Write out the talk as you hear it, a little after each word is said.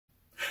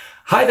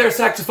Hi there,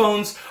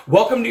 saxophones.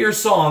 Welcome to your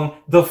song.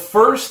 The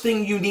first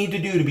thing you need to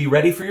do to be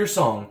ready for your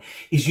song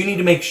is you need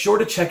to make sure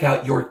to check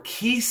out your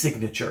key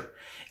signature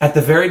at the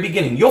very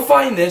beginning. You'll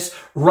find this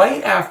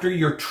right after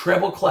your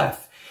treble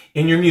clef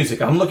in your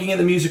music. I'm looking at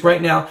the music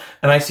right now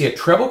and I see a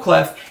treble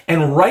clef,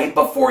 and right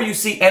before you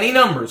see any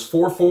numbers,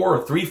 4-4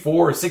 or 3-4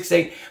 or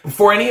 6-8,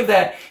 before any of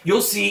that,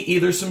 you'll see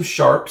either some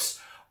sharps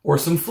or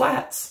some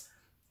flats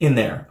in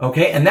there,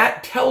 okay? And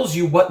that tells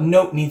you what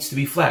note needs to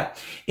be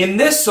flat. In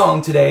this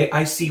song today,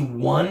 I see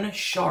one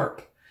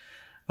sharp,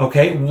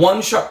 okay?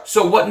 One sharp.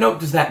 So what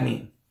note does that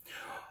mean?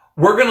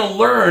 We're gonna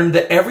learn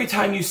that every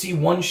time you see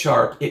one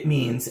sharp, it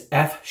means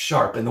F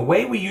sharp. And the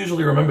way we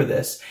usually remember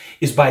this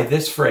is by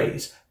this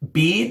phrase: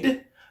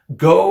 bead,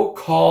 go,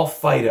 call,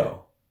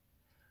 Fido.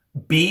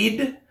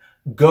 Bead,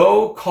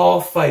 go,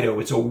 call, Fido.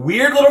 It's a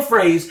weird little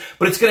phrase,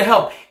 but it's gonna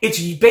help. It's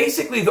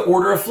basically the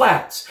order of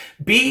flats.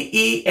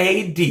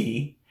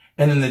 B-E-A-D,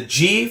 and then the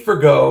G for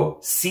go,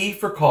 C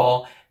for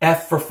call,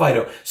 F for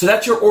Fido. So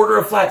that's your order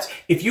of flats.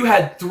 If you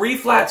had 3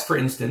 flats, for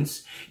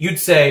instance, you'd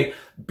say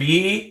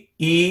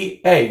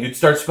B-E-A. You'd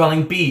start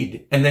spelling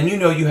bead. And then you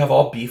know you have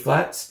all B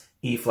flats,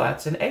 E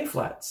flats, and A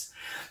flats.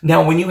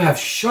 Now, when you have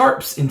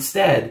sharps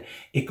instead,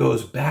 it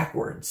goes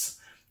backwards.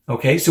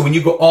 Okay, so when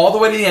you go all the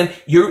way to the end,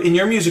 in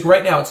your music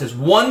right now, it says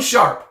one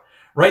sharp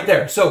right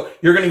there. So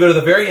you're going to go to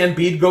the very end,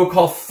 bead, go,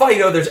 call,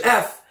 Fido. There's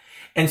F.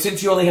 And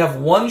since you only have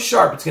one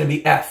sharp, it's going to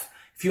be F.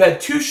 If you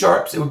had 2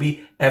 sharps, it would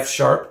be F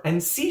sharp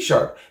and C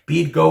sharp.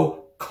 Bead,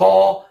 go,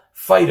 call,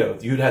 Fido.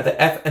 You'd have the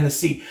F and the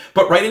C.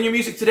 But right in your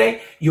music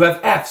today, you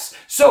have Fs.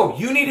 So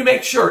you need to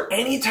make sure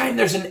anytime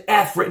there's an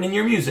F written in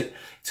your music,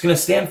 it's going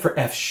to stand for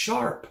F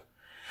sharp.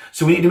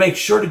 So we need to make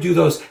sure to do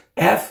those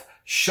F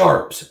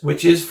sharps,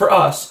 which is for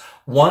us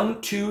 1,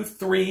 2,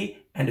 3,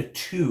 and a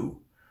 2.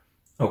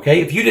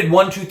 Okay, if you did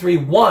 1, 2, 3,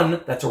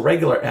 1, that's a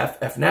regular F,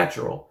 F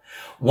natural.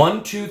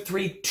 1, 2,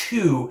 3,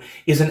 2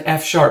 is an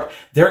F sharp.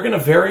 They're going to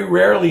very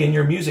rarely in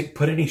your music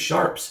put any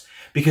sharps,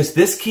 because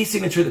this key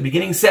signature at the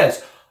beginning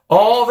says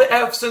all the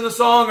Fs in the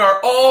song are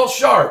all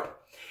sharp.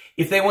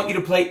 If they want you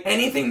to play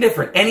anything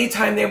different,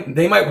 anytime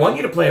they might want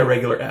you to play a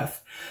regular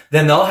F,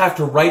 then they'll have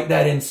to write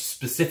that in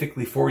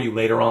specifically for you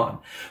later on.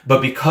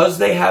 But because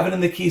they have it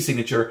in the key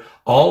signature,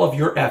 all of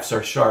your Fs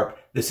are sharp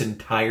this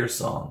entire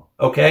song.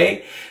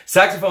 Okay?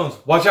 Saxophones,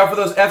 watch out for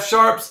those F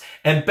sharps,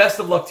 and best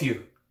of luck to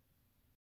you.